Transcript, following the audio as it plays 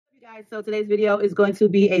Guys, so today's video is going to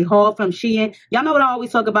be a haul from SHEIN. Y'all know what I always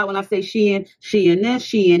talk about when I say SHEIN. SHEIN this,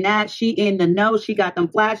 SHEIN that, she in the know, she got them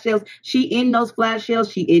flash sales, she in those flash sales,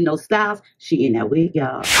 she in those styles, she in that wig,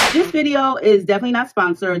 y'all. This video is definitely not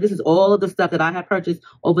sponsored. This is all of the stuff that I have purchased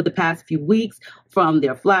over the past few weeks from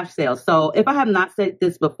their flash sales. So if I have not said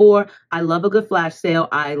this before, I love a good flash sale.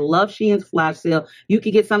 I love SHEIN's flash sale. You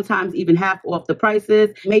can get sometimes even half off the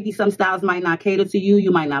prices. Maybe some styles might not cater to you.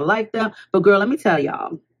 You might not like them. But girl, let me tell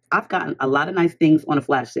y'all, I've gotten a lot of nice things on a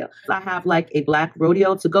flash sale. I have like a black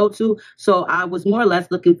rodeo to go to, so I was more or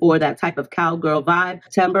less looking for that type of cowgirl vibe.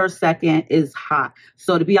 September 2nd is hot,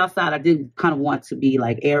 so to be outside, I did kind of want to be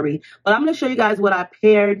like airy. But I'm going to show you guys what I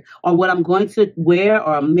paired or what I'm going to wear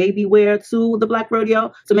or maybe wear to the black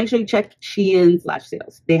rodeo. So make sure you check SHEIN's flash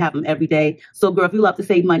sales. They have them every day. So girl, if you love to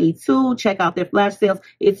save money too, check out their flash sales.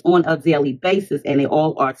 It's on a daily basis and they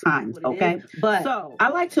all are timed, okay? But so I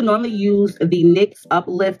like to normally use the NYX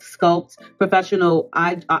Uplift Sculpt Professional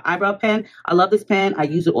Eyebrow Pen. I love this pen. I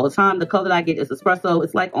use it all the time. The color that I get is espresso.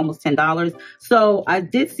 It's like almost $10. So I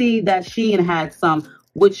did see that SHEIN had some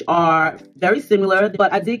which are very similar,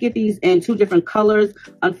 but I did get these in 2 different colors.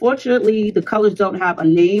 Unfortunately, the colors don't have a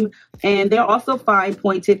name, and they're also fine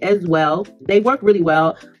pointed as well. They work really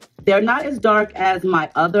well. They're not as dark as my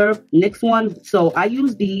other NYX one, so I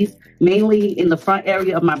use these mainly in the front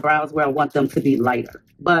area of my brows where I want them to be lighter.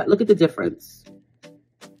 But look at the difference.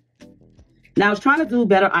 Now, I was trying to do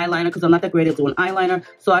better eyeliner because I'm not that great at doing eyeliner.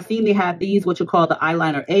 So I've seen they have these, what you call the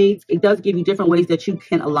eyeliner aids. It does give you different ways that you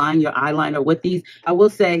can align your eyeliner with these. I will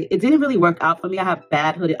say it didn't really work out for me. I have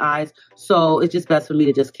bad hooded eyes, so it's just best for me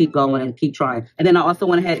to just keep going and keep trying. And then I also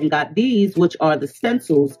went ahead and got these, which are the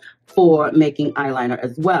stencils for making eyeliner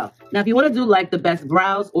as well. Now, if you want to do like the best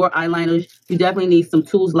brows or eyeliners, you definitely need some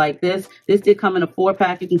tools like this. This did come in a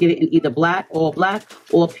 4-pack. You can get it in either black, or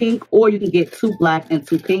pink, or you can get 2 black and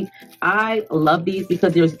 2 pink. I love these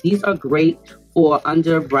because these are great for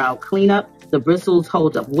underbrow cleanup. The bristles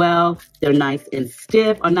hold up well. They're nice and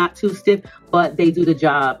stiff, or not too stiff, but they do the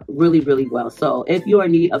job really, really well. So if you're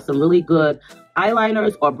in need of some really good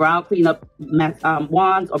eyeliners or brow cleanup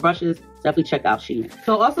wands or brushes, definitely check out SHEIN.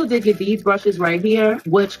 So also did get these brushes right here,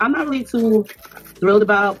 which I'm not really too thrilled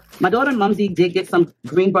about. My daughter Mumsy did get some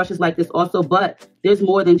green brushes like this also, but there's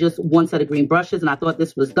more than just one set of green brushes, and I thought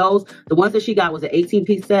this was those. The ones that she got was an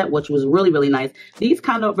 18-piece set, which was really, really nice. These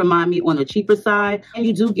kind of remind me on the cheaper side, and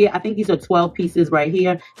you do get, I think these are 12 pieces right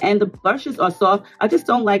here, and the brushes are soft. I just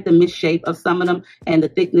don't like the misshape of some of them and the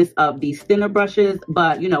thickness of these thinner brushes,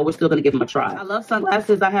 but you know, we're still gonna give them a try. I love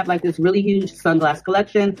sunglasses. I have like this really huge sunglass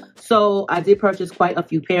collection, so I did purchase quite a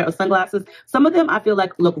few pair of sunglasses. Some of them I feel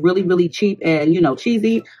like look really, really cheap and, you know,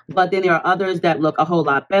 cheesy, but then there are others that look a whole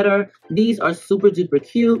lot better. These are super duper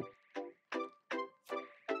cute.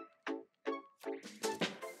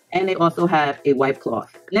 And they also have a white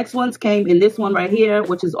cloth. Next ones came in this one right here,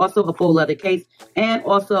 which is also a full leather case. And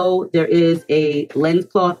also there is a lens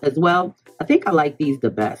cloth as well. I think I like these the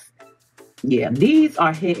best. Yeah, these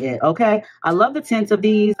are hitting, okay? I love the tint of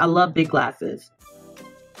these. I love big glasses.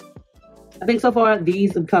 I think so far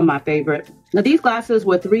these have become my favorite. Now these glasses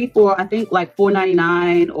were 3 for I think like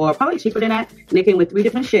 $4.99 or probably cheaper than that. And they came with 3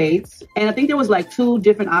 different shades. And I think there was like 2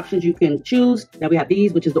 different options you can choose. Now we have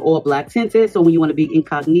these, which is the all black tinted. So when you want to be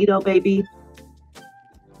incognito, baby.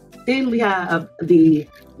 Then we have the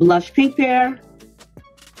blush pink pair.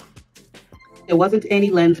 There wasn't any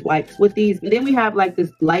lens wipes with these. And then we have like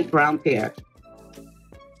this light brown pair.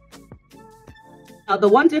 The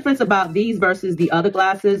one difference about these versus the other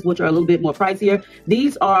glasses, which are a little bit more pricier,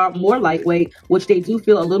 these are more lightweight, which they do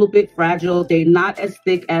feel a little bit fragile. They're not as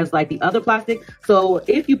thick as like the other plastic. So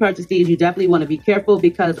if you purchase these, you definitely want to be careful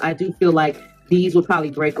because I do feel like these would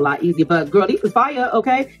probably break a lot easier. But girl, these is fire,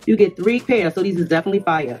 okay? You get 3 pairs, so these is definitely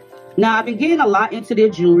fire. Now, I've been getting a lot into their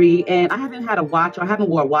jewelry, and I haven't had a watch, or I haven't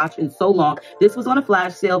worn a watch in so long. This was on a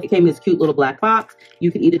flash sale. It came in this cute little black box. You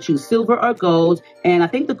can either choose silver or gold, and I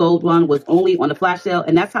think the gold one was only on the flash sale,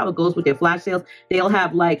 and that's how it goes with their flash sales. They'll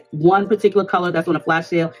have like one particular color that's on a flash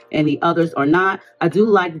sale, and the others are not. I do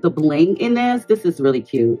like the bling in this. This is really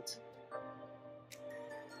cute.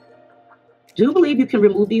 Do you believe you can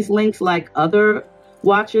remove these links like other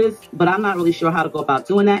watches, but I'm not really sure how to go about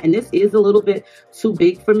doing that, and this is a little bit too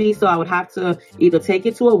big for me, so I would have to either take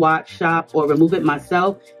it to a watch shop or remove it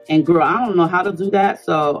myself. And girl, I don't know how to do that,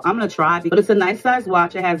 so I'm gonna try. But it's a nice size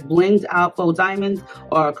watch. It has blinged out faux diamonds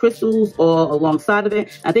or crystals all alongside of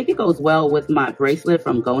it. I think it goes well with my bracelet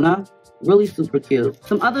from Gona. Really super cute.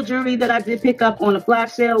 Some other jewelry that I did pick up on a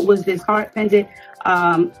flash sale was this heart pendant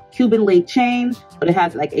Cuban link chain, but it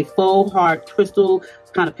has like a faux heart crystal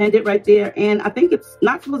kind of pendant right there. And I think it's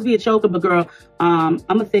not supposed to be a choker, but girl, I'm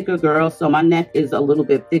a thicker girl, so my neck is a little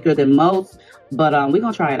bit thicker than most. But we're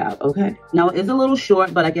gonna try it out, okay? Now it's a little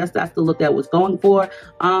short, but I guess that's the look that I was going for.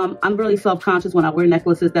 I'm really self-conscious when I wear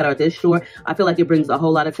necklaces that are this short. I feel like it brings a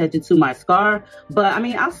whole lot of attention to my scarf, but I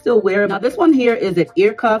mean, I'll still wear it. Now this one here is an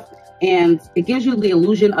ear cuff, and it gives you the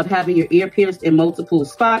illusion of having your ear pierced in multiple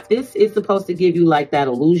spots. This is supposed to give you like that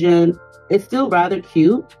illusion. It's still rather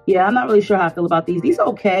cute. Yeah, I'm not really sure how I feel about these. These are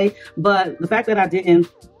okay, but the fact that I didn't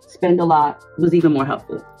spend a lot was even more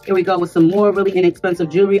helpful. Here we go with some more really inexpensive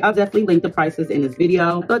jewelry. I'll definitely link the prices in this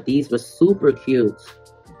video. But these were super cute.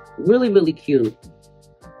 Really, really cute.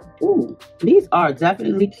 Ooh, these are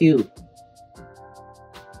definitely cute.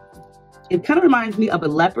 It kind of reminds me of a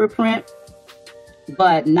leopard print,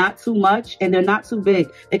 but not too much, and they're not too big.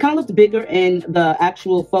 They kind of look bigger in the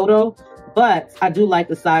actual photo, but I do like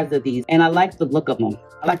the size of these, and I like the look of them.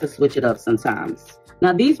 I like to switch it up sometimes.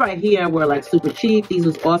 Now these right here were like super cheap. These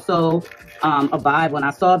was also a vibe when I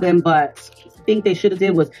saw them, but I think they should have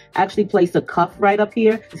did was actually place a cuff right up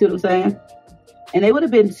here. You see what I'm saying? And they would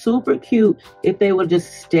have been super cute if they would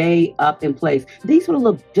just stay up in place. These would have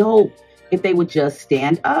looked dope if they would just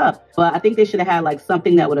stand up. But I think they should have had like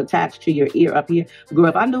something that would attach to your ear up here. Girl,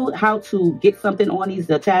 if I knew how to get something on these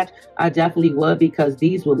attached, I definitely would, because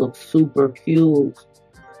these would look super cute.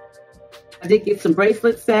 I did get some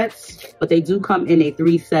bracelet sets, but they do come in a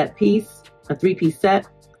three-piece set.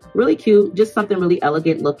 Really cute, just something really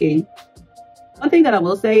elegant looking. One thing that I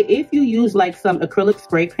will say, if you use like some acrylic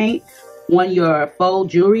spray paint on your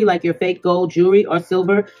faux jewelry, like your fake gold jewelry or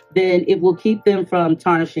silver, then it will keep them from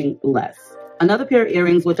tarnishing less. Another pair of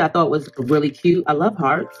earrings, which I thought was really cute. I love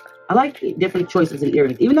hearts. I like different choices in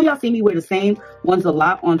earrings. Even though y'all see me wear the same ones a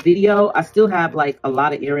lot on video, I still have like a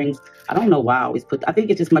lot of earrings. I don't know why I always I think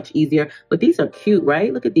it's just much easier. But these are cute,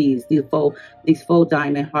 right? Look at these faux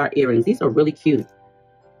diamond heart earrings. These are really cute.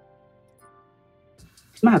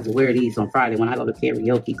 I might have to wear these on Friday when I go to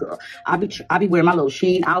karaoke, girl. I'll be wearing my little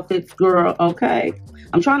SHEIN outfits, girl, okay?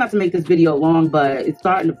 I'm trying not to make this video long, but it's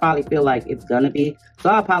starting to probably feel like it's gonna be.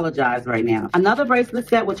 So I apologize right now. Another bracelet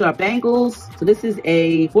set, which are bangles. So this is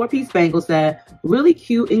a 4-piece bangle set. Really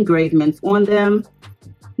cute engravements on them.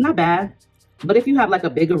 Not bad. But if you have like a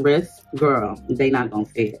bigger wrist, girl, they not gonna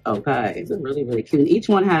fit, okay? It's really, really cute. Each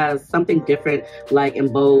one has something different, like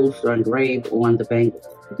embossed or engraved on the bangle.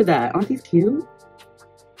 Look at that, aren't these cute?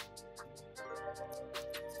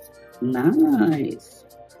 Nice.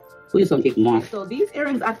 We're just gonna keep them on. So these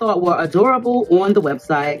earrings I thought were adorable on the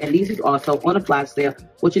website, and these is also on a flash sale,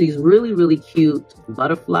 which are these really, really cute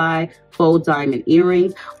butterfly faux diamond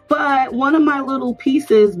earrings. But one of my little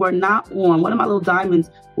pieces were not on. One of my little diamonds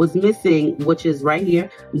was missing, which is right here,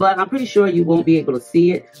 but I'm pretty sure you won't be able to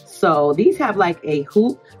see it. So these have like a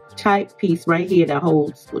hoop type piece right here that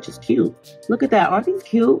holds, which is cute. Look at that, aren't these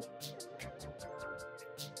cute?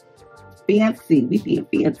 Fancy, we being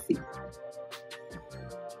fancy.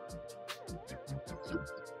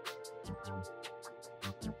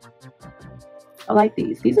 I like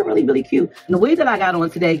these. These are really, really cute. And the way that I got on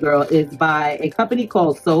today, girl, is by a company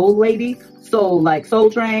called Soul Lady. Soul, like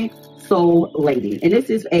Soul Train, Soul Lady. And this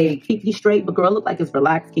is a kinky straight, but girl, look like it's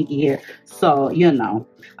relaxed kinky here. So, you know.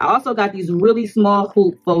 I also got these really small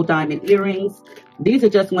hoop faux diamond earrings. These are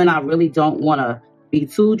just when I really don't want to be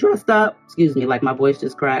too dressed up. Excuse me, like my voice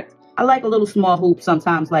just cracked. I like a little small hoop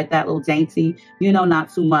sometimes like that, little dainty, you know,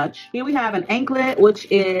 not too much. Here we have an anklet,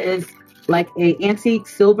 which is like a antique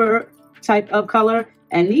silver type of color.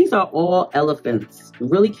 And these are all elephants.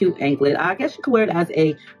 Really cute anklet. I guess you could wear it as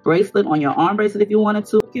a bracelet on your arm bracelet if you wanted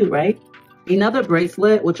to. Cute, right? Another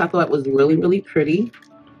bracelet, which I thought was really, really pretty.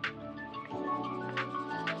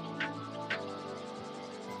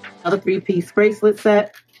 Another 3-piece bracelet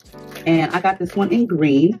set. And I got this one in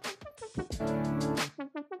green.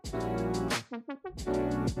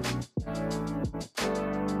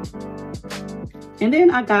 And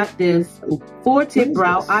then I got this 4-tip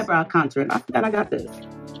eyebrow contour. I forgot I got this.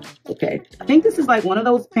 Okay. I think this is like one of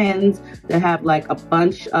those pens that have like a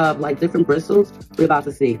bunch of like different bristles. We're about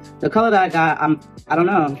to see. The color that I got, I don't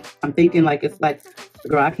know. I'm thinking like it's like,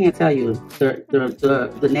 girl, I can't tell you.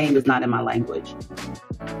 The name is not in my language.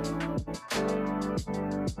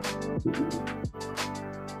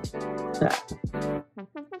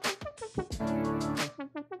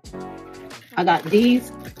 I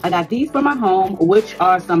got these for my home, which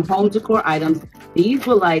are some home decor items. These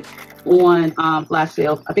were like on flash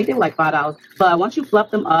sales. I think they were like $5. But once you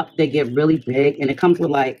fluff them up, they get really big, and it comes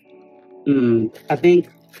with like, I think,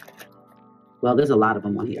 well, there's a lot of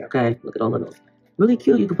them on here. Okay, look at all of those. Really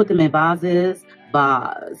cute. You can put them in vases,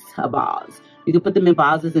 vase. You can put them in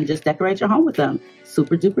vases and just decorate your home with them.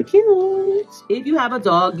 Super duper cute. If you have a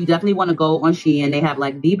dog, you definitely want to go on SHEIN. They have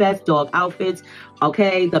like the best dog outfits,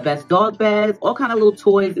 okay, the best dog beds, all kind of little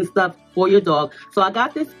toys and stuff for your dog. So I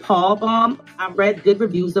got this paw balm. I read good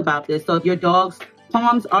reviews about this. So if your dog's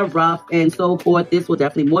palms are rough and so forth, this will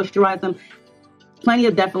definitely moisturize them. Plenty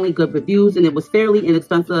of definitely good reviews, and it was fairly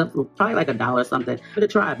inexpensive, probably like $1 or something. Give it a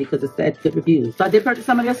try because it said good reviews. So I did purchase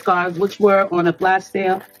some of their scarves, which were on a flash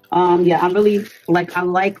sale. Yeah, I'm really I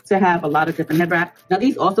like to have a lot of different head wraps. Now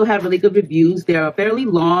these also have really good reviews. They're fairly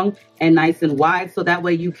long and nice and wide, so that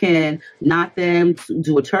way you can knot them,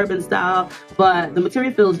 do a turban style. But the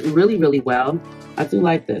material feels really, really well. I do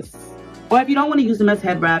like this. Or if you don't want to use them as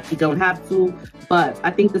head wraps, you don't have to. But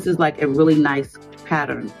I think this is like a really nice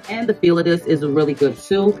pattern, and the feel of this is really good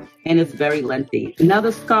too, and it's very lengthy.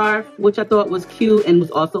 Another scarf which I thought was cute and was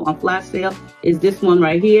also on flash sale is this one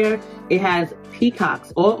right here. It has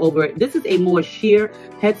peacocks all over it. This is a more sheer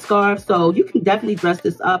head scarf, so you can definitely dress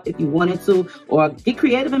this up if you wanted to, or get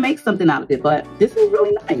creative and make something out of it. But this is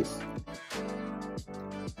really nice.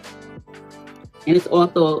 And it's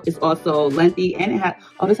also lengthy, and it has,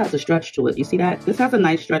 oh, this has a stretch to it. You see that? This has a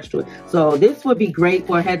nice stretch to it. So this would be great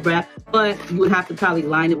for a head wrap, but you would have to probably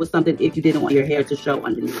line it with something if you didn't want your hair to show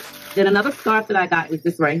underneath. Then another scarf that I got is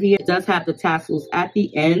this right here. It does have the tassels at the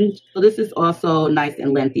end. So this is also nice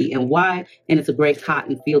and lengthy and wide, and it's a great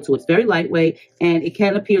cotton feel to it. It's very lightweight, and it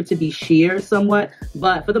can appear to be sheer somewhat,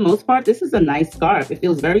 but for the most part, this is a nice scarf. It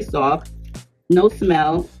feels very soft. No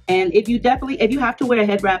smell. And if you have to wear a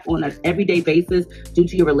head wrap on an everyday basis due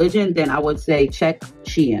to your religion, then I would say check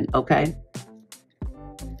SHEIN, okay?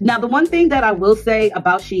 Now, the one thing that I will say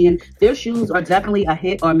about SHEIN, their shoes are definitely a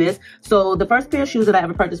hit or miss. So the first pair of shoes that I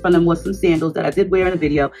ever purchased from them was some sandals that I did wear in a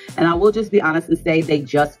video. And I will just be honest and say they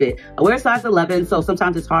just fit. I wear a size 11, so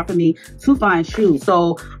sometimes it's hard for me to find shoes.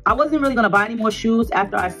 So I wasn't really going to buy any more shoes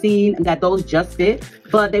after I seen that those just fit.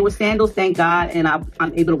 But they were sandals, thank God, and I'm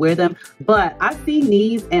able to wear them. But I've seen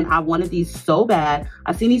these, and I wanted these so bad.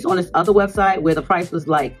 I've seen these on this other website where the price was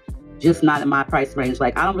like just not in my price range.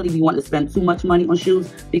 Like, I don't really be wanting to spend too much money on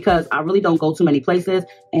shoes because I really don't go too many places.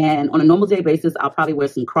 And on a normal day basis, I'll probably wear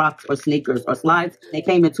some Crocs or sneakers or slides. They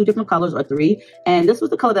came in 2 different colors or 3. And this was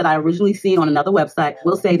the color that I originally seen on another website.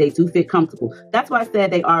 Will say they do fit comfortable. That's why I said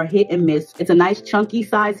they are hit and miss. It's a nice chunky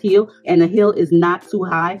size heel, and the heel is not too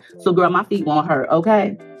high. So girl, my feet won't hurt,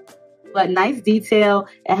 okay? But nice detail.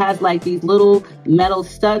 It has like these little metal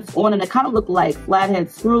studs on it that kind of look like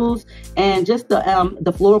flathead screws, and just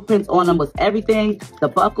the floral prints on them was everything. The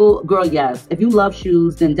buckle, girl, yes. If you love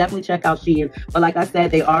shoes, then definitely check out SHEIN. But like I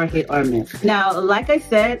said, they are a hit or miss. Now, like I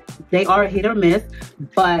said, they are a hit or miss.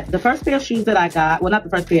 But the first pair of shoes that I got, well, not the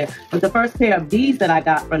first pair, but the first pair of these that I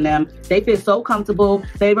got from them, they fit so comfortable.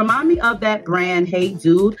 They remind me of that brand, Hey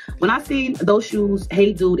Dude. When I seen those shoes,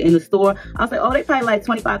 Hey Dude, in the store, I was like, oh, they probably like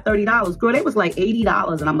 $25, $30. Girl, they was like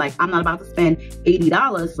 $80, and I'm like, I'm not about to spend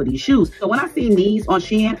 $80 for these shoes. So when I seen these on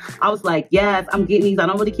SHEIN, I was like, yes, I'm getting these. I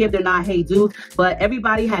don't really care if they're not Hey Dude, but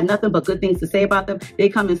everybody had nothing but good things to say about them. They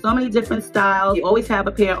come in so many different styles. They always have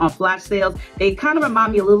a pair on flash sales. They kind of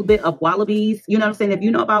remind me a little bit of Wallabies. You know what I'm saying? If you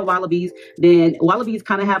know about Wallabies, then Wallabies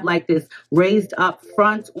kind of have like this raised up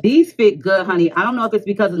front. These fit good, honey. I don't know if it's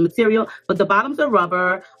because of the material, but the bottoms are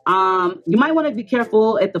rubber. You might want to be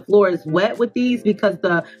careful if the floor is wet with these because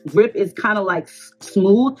the grip is kind of like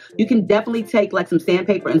smooth. You can definitely take like some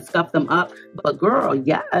sandpaper and scuff them up. But girl,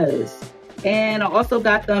 yes. And I also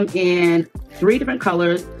got them in 3 different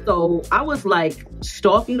colors. So I was like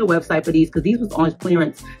stalking the website for these because these was on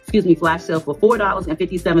clearance, flash sale for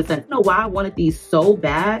 $4.57. I don't know why I wanted these so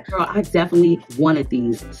bad. Girl, I definitely wanted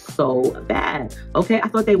these so bad. Okay, I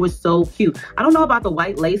thought they were so cute. I don't know about the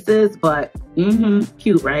white laces, but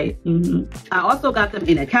cute, right? I also got them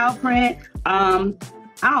in a cow print.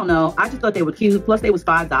 I don't know. I just thought they were cute. Plus, they was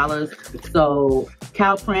 $5. So,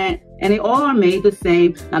 cow print. And they all are made the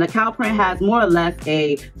same. Now, the cow print has more or less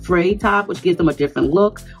a frayed top, which gives them a different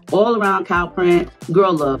look. All around cow print.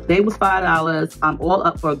 Girl, look. They was $5. I'm all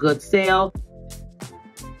up for a good sale.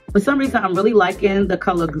 For some reason, I'm really liking the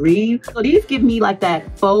color green. So these give me like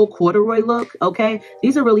that faux corduroy look, okay?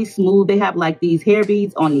 These are really smooth. They have like these hair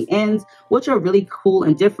beads on the ends, which are really cool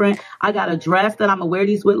and different. I got a dress that I'm gonna wear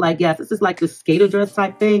these with. Like, yes, this is like the skater dress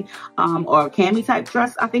type thing, or cami type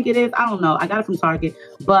dress, I think it is. I don't know. I got it from Target.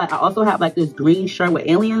 But I also have like this green shirt with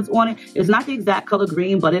aliens on it. It's not the exact color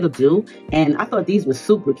green, but it'll do. And I thought these were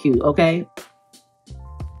super cute, okay?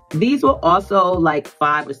 These were also like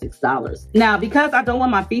 $5 or $6. Now, because I don't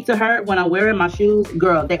want my feet to hurt when I'm wearing my shoes,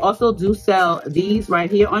 girl, they also do sell these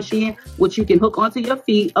right here on SHEIN, which you can hook onto your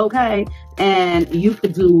feet, okay? And you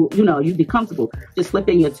could do, you know, you'd be comfortable. Just slip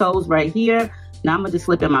in your toes right here. Now I'm gonna just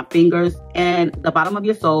slip in my fingers, and the bottom of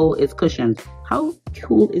your sole is cushioned. How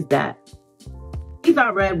cool is that? These I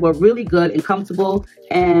read were really good and comfortable,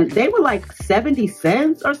 and they were like 70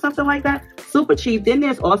 cents or something like that. Super cheap. Then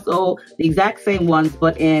there's also the exact same ones,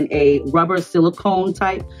 but in a rubber silicone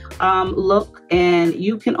type look, and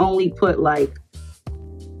you can only put like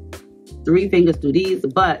 3 fingers through these,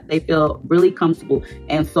 but they feel really comfortable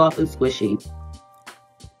and soft and squishy.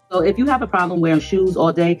 So if you have a problem wearing shoes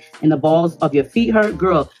all day and the balls of your feet hurt,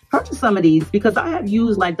 girl, purchase some of these, because I have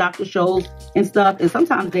used like Dr. Scholl's and stuff, and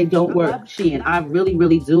sometimes they don't work. SHEIN, I really,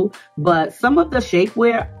 really do. But some of the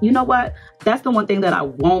shapewear, you know what? That's the one thing that I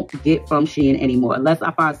won't get from SHEIN anymore, unless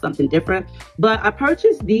I find something different. But I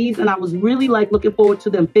purchased these, and I was really like looking forward to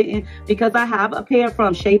them fitting, because I have a pair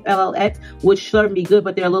from Shape LLX, which serve me good,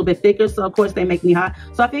 but they're a little bit thicker. So of course they make me hot.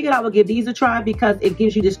 So I figured I would give these a try, because it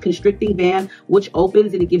gives you this constricting band, which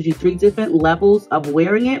opens, and it gives you 3 different levels of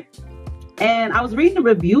wearing it. And I was reading the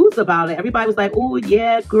reviews about it. Everybody was like, oh,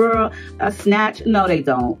 yeah, girl, a snatch. No, they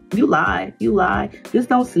don't. You lie. You lie. This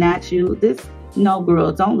don't snatch you. This, no,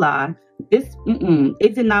 girl, don't lie. This,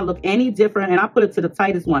 it did not look any different. And I put it to the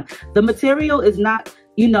tightest one. The material is not,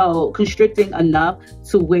 you know, constricting enough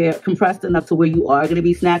to where, compressed enough to where you are going to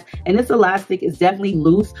be snatched. And this elastic is definitely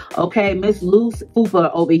loose. Okay, Miss Loose Fupa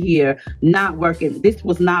over here, not working. This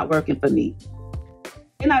was not working for me.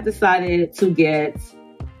 And I decided to get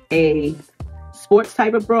a sports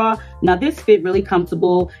type of bra. Now this fit really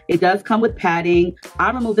comfortable. It does come with padding.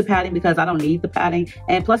 I removed the padding because I don't need the padding,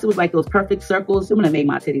 and plus it was like those perfect circles. It would have made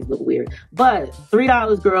my titties look weird. But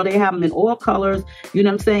 $3, girl. They have them in all colors. You know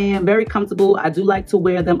what I'm saying? Very comfortable. I do like to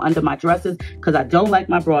wear them under my dresses because I don't like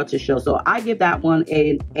my bra to show. So I give that one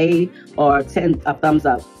an A or 10, a thumbs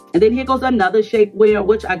up. And then here goes another shapewear,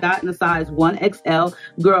 which I got in the size 1XL.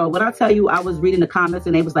 Girl, when I tell you, I was reading the comments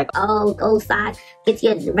and they was like, oh, go size, get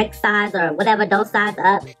your Rick size or whatever, don't size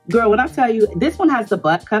up. Girl, when I tell you, this one has the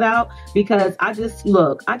butt cut out, because I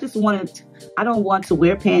don't want to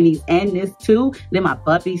wear panties and this too. Then my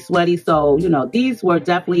butt be sweaty. So, you know, these were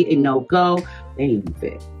definitely a no-go. They didn't even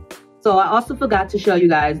fit. So I also forgot to show you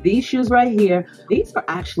guys these shoes right here. These are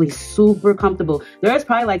actually super comfortable. There's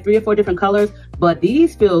probably like 3 or 4 different colors, but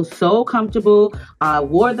these feel so comfortable. I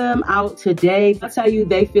wore them out today. I tell you,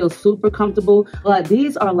 they feel super comfortable, but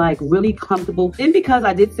these are like really comfortable. And because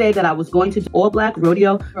I did say that I was going to do all black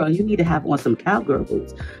rodeo, girl, you need to have on some cowgirl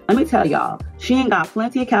boots. Let me tell y'all, SHEIN got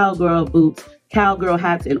plenty of cowgirl boots, cowgirl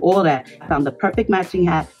hats, and all that. I found the perfect matching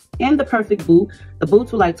hat and the perfect boot. The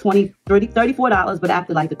boots were like $20, $30, $34, but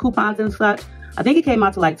after like the coupons and such, I think it came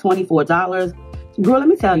out to like $24. Girl, let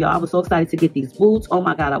me tell y'all, I was so excited to get these boots. Oh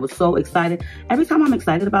my God, I was so excited. Every time I'm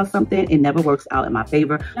excited about something, it never works out in my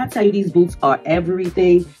favor. And I tell you, these boots are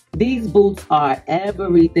everything. These boots are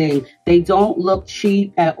everything. They don't look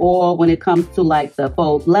cheap at all when it comes to like the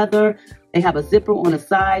faux leather. They have a zipper on the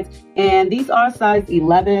sides, and these are size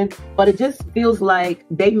 11, but it just feels like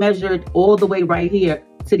they measured all the way right here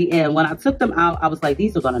to the end. When I took them out, I was like,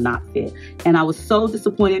 these are gonna not fit. And I was so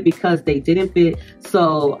disappointed because they didn't fit.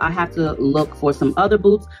 So I have to look for some other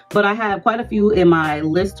boots, but I have quite a few in my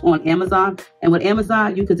list on Amazon. And with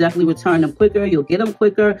Amazon, you could definitely return them quicker. You'll get them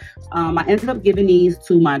quicker. I ended up giving these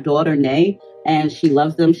to my daughter, Nay, and she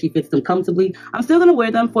loves them. She fits them comfortably. I'm still gonna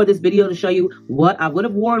wear them for this video to show you what I would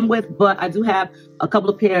have worn with, but I do have a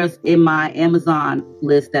couple of pairs in my Amazon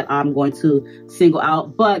list that I'm going to single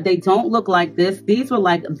out, but they don't look like this. These were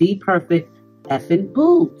like the perfect effing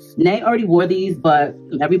boots. Nay already wore these, but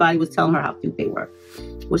everybody was telling her how cute they were.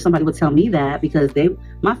 Wish somebody would tell me that, because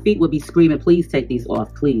my feet would be screaming, please take these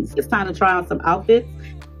off, please. It's time to try on some outfits.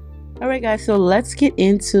 All right, guys, so let's get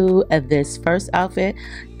into this first outfit.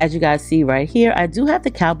 As you guys see right here, I do have the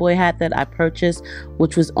cowboy hat that I purchased,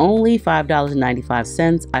 which was only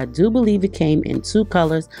 $5.95. I do believe it came in 2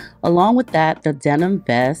 colors. Along with that, the denim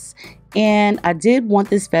vest. And I did want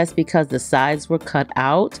this vest because the sides were cut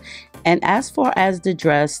out. And as far as the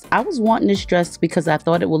dress, I was wanting this dress because I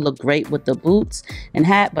thought it would look great with the boots and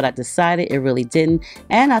hat, but I decided it really didn't.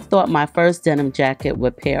 And I thought my first denim jacket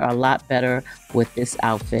would pair a lot better with this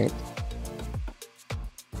outfit.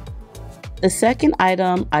 The second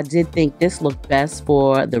item, I did think this looked best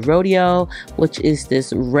for the rodeo, which is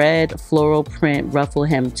this red floral print ruffle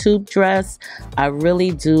hem tube dress. I really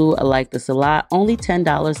do like this a lot. Only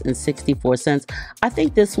 $10.64. I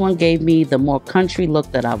think this one gave me the more country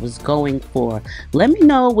look that I was going for. Let me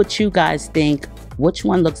know what you guys think. Which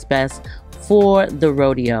one looks best for the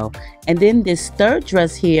rodeo. And then this third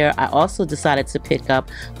dress here, I also decided to pick up,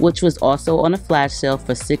 which was also on a flash sale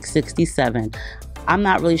for $6.67. I'm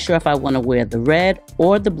not really sure if I want to wear the red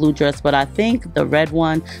or the blue dress, but I think the red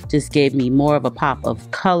one just gave me more of a pop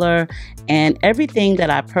of color, and everything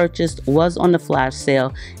that I purchased was on the flash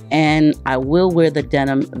sale, and I will wear the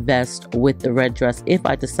denim vest with the red dress if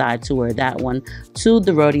I decide to wear that one to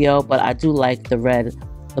the rodeo, but I do like the red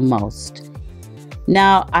the most.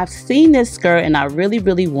 Now, I've seen this skirt and I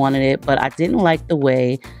really wanted it, but I didn't like the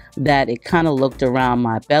way that it kind of looked around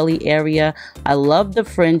my belly area. I love the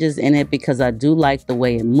fringes in it because I do like the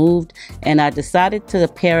way it moved, and I decided to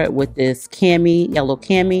pair it with this cami, yellow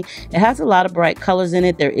cami. It has a lot of bright colors in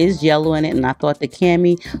it. There is yellow in it, and I thought the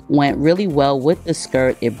cami went really well with the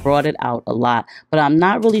skirt. It brought it out a lot, but I'm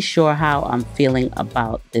not really sure how I'm feeling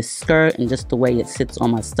about this skirt and just the way it sits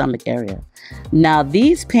on my stomach area. Now,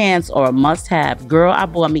 these pants are a must-have. Girl, I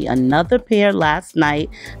bought me another pair last night.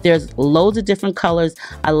 There's loads of different colors.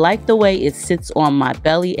 I like the way it sits on my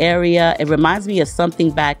belly area. It reminds me of something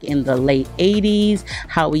back in the late 80s,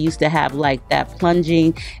 how we used to have like that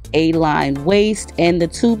plunging A-line waist, and the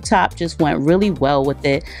tube top just went really well with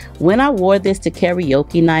it. When I wore this to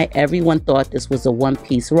karaoke night, everyone thought this was a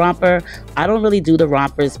one-piece romper. I don't really do the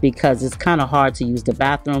rompers because it's kind of hard to use the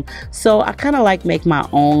bathroom, so I kind of like make my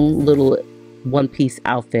own little one-piece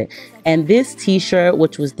outfit. And this t-shirt,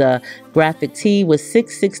 which was the graphic tee, was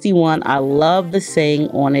 $6.61. I love the saying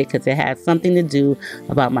on it because it had something to do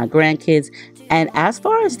about my grandkids. And as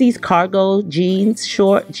far as these cargo jeans,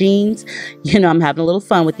 short jeans, you know, I'm having a little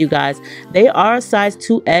fun with you guys. They are a size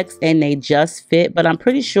 2X and they just fit, but I'm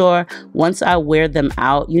pretty sure once I wear them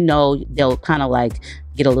out, you know, they'll kind of like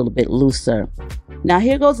get a little bit looser. Now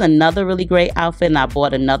here goes another really great outfit, and I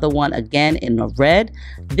bought another one again in the red.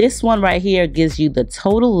 This one right here gives you the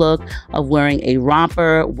total look of wearing a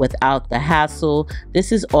romper without the hassle.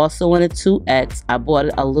 This is also in a 2X. I bought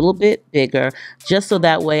it a little bit bigger just so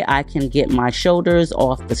that way I can get my shoulders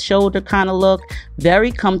off the shoulder kind of look.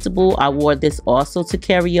 Very comfortable. I wore this also to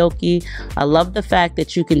karaoke. I love the fact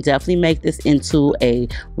that you can definitely make this into a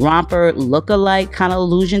romper look-alike kind of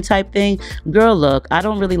illusion type thing. Girl, look, I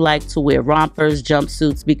don't really like to wear rompers,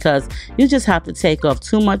 jumpsuits, because you just have to take off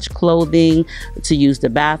too much clothing to use the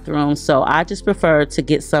bathroom. So I just prefer to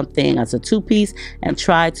get something as a two-piece and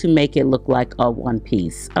try to make it look like a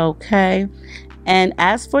one-piece. Okay. And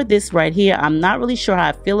as for this right here, I'm not really sure how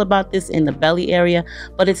I feel about this in the belly area,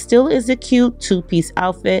 but it still is a cute two-piece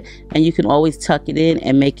outfit, and you can always tuck it in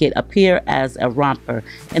and make it appear as a romper.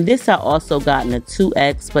 And this I also got in a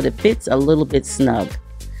 2X, but it fits a little bit snug.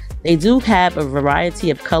 They do have a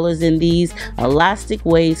variety of colors in these, elastic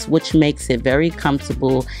waist, which makes it very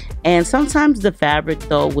comfortable. And sometimes the fabric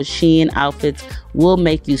though with SHEIN outfits will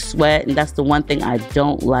make you sweat, and that's the one thing I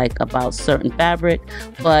don't like about certain fabric,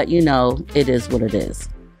 but you know, it is what it is.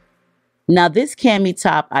 Now this cami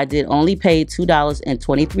top I did only pay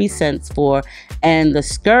 $2.23 for, and the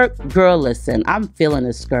skirt, girl, listen, I'm feeling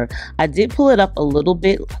the skirt. I did pull it up a little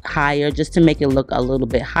bit higher just to make it look a little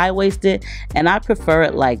bit high-waisted, and I prefer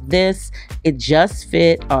it like this. It just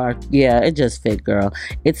fit, or yeah, it just fit, girl.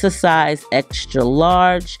 It's a size extra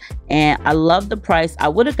large, and I love the price. I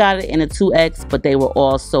would have got it in a 2X, but they were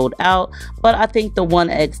all sold out, but I think the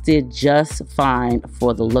 1X did just fine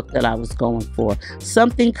for the look that I was going for.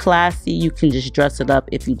 Something classy. You can just dress it up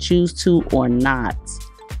if you choose to or not.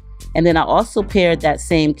 And then I also paired that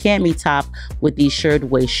same cami top with these shirt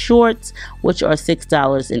waist shorts, which are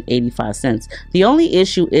 $6.85. The only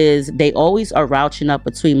issue is they always are rouching up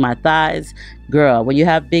between my thighs. Girl, when you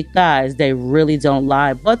have big thighs, they really don't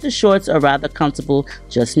lie, but the shorts are rather comfortable,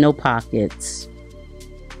 just no pockets.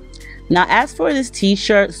 Now, as for this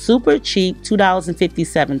t-shirt, super cheap,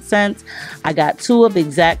 $2.57. I got two of the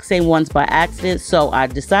exact same ones by accident, so I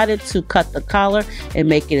decided to cut the collar and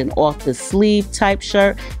make it an off-the-sleeve type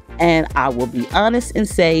shirt. And I will be honest and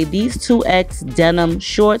say these 2X denim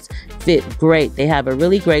shorts fit great. They have a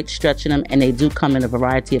really great stretch in them, and they do come in a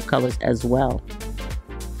variety of colors as well.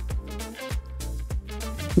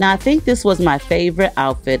 Now, I think this was my favorite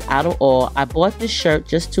outfit out of all. I bought this shirt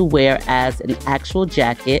just to wear as an actual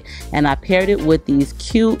jacket, and I paired it with these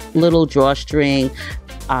cute little drawstring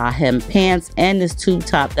hem pants and this tube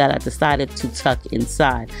top that I decided to tuck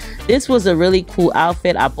inside. This was a really cool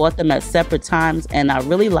outfit. I bought them at separate times, and I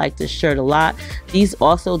really like this shirt a lot. These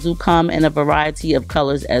also do come in a variety of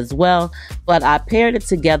colors as well, but I paired it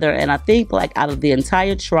together, and I think like out of the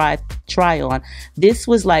entire try on. This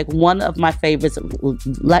was like one of my favorites,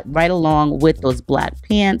 right along with those black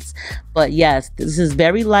pants. But yes, this is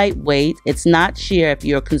very lightweight. It's not sheer if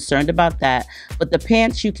you're concerned about that. But the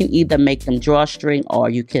pants, you can either make them drawstring or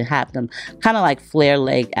you can have them kind of like flare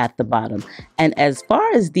leg at the bottom. And as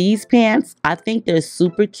far as these pants, I think they're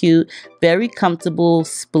super cute, very comfortable,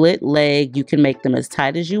 split leg. You can make them as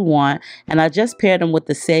tight as you want. And I just paired them with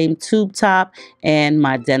the same tube top and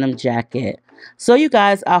my denim jacket. So you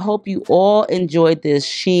guys, I hope you all enjoyed this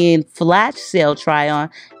SHEIN flash sale try on.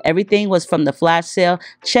 Everything was from the flash sale.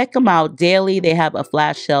 Check them out daily. They have a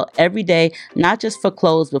flash sale every day, not just for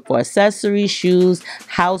clothes, but for accessories, shoes,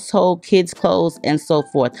 household, kids clothes, and so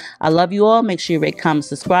forth. I love you all. Make sure you rate, comment,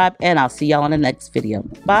 subscribe, and I'll see y'all on the next video.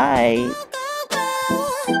 Bye.